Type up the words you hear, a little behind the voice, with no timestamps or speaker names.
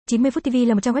90phut TV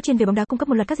là một trang web chuyên về bóng đá cung cấp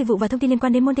một loạt các dịch vụ và thông tin liên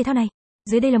quan đến môn thể thao này.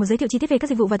 Dưới đây là một giới thiệu chi tiết về các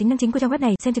dịch vụ và tính năng chính của trang web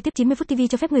này. Xem trực tiếp 90phut TV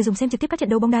cho phép người dùng xem trực tiếp các trận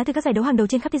đấu bóng đá từ các giải đấu hàng đầu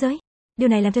trên khắp thế giới. Điều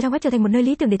này làm cho trang web trở thành một nơi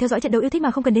lý tưởng để theo dõi trận đấu yêu thích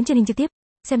mà không cần đến truyền hình trực tiếp.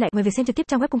 Xem lại, ngoài việc xem trực tiếp,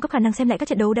 trang web cung cấp khả năng xem lại các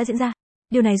trận đấu đã diễn ra.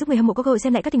 Điều này giúp người hâm mộ có cơ hội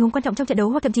xem lại các tình huống quan trọng trong trận đấu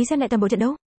hoặc thậm chí xem lại toàn bộ trận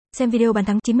đấu. Xem video bàn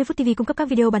thắng. 90phut TV cung cấp các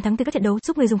video bàn thắng từ các trận đấu,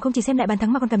 giúp người dùng không chỉ xem lại bàn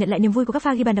thắng mà còn cảm nhận lại niềm vui của các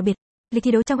pha ghi bàn đặc biệt. Lịch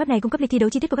thi đấu. Trang web này cung cấp lịch thi đấu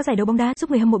chi tiết của các giải đấu bóng đá, giúp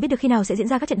người hâm mộ biết được khi nào sẽ diễn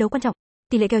ra các trận đấu quan trọng.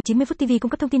 Tỷ lệ kèo. 90phut TV cung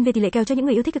cấp thông tin về tỷ lệ kèo cho những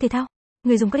người yêu thích thể thao.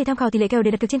 Người dùng có thể tham khảo tỷ lệ kèo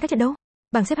để đặt cược trên các trận đấu.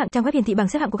 Bảng xếp hạng. Trang web hiển thị bảng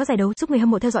xếp hạng của các giải đấu, giúp người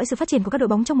hâm mộ theo dõi sự phát triển của các đội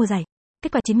bóng trong mùa giải.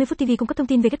 Kết quả. 90phut TV cung cấp thông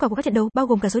tin về kết quả của các trận đấu, bao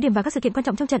gồm cả số điểm và các sự kiện quan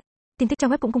trọng trong trận. Tin tức.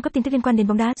 Trang web cũng cung cấp tin tức liên quan đến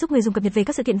bóng đá, giúp người dùng cập nhật về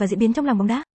các sự kiện và diễn biến trong làng bóng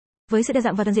đá. Với sự đa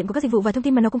dạng và toàn diện của các dịch vụ và thông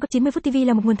tin mà nó cung cấp, 90phut TV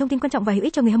là một nguồn thông tin quan trọng và hữu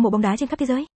ích cho người hâm mộ bóng đá trên khắp thế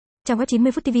giới. Trang web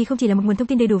 90phut TV không chỉ là một nguồn thông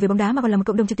tin đầy đủ về bóng đá mà còn là một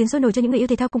cộng đồng trực tuyến sôi nổi cho những người yêu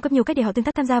thể thao, cung cấp nhiều cách để họ tương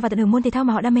tác, tham gia và tận hưởng môn thể thao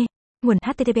mà họ đam mê. Nguồn: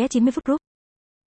 https:90phut.group.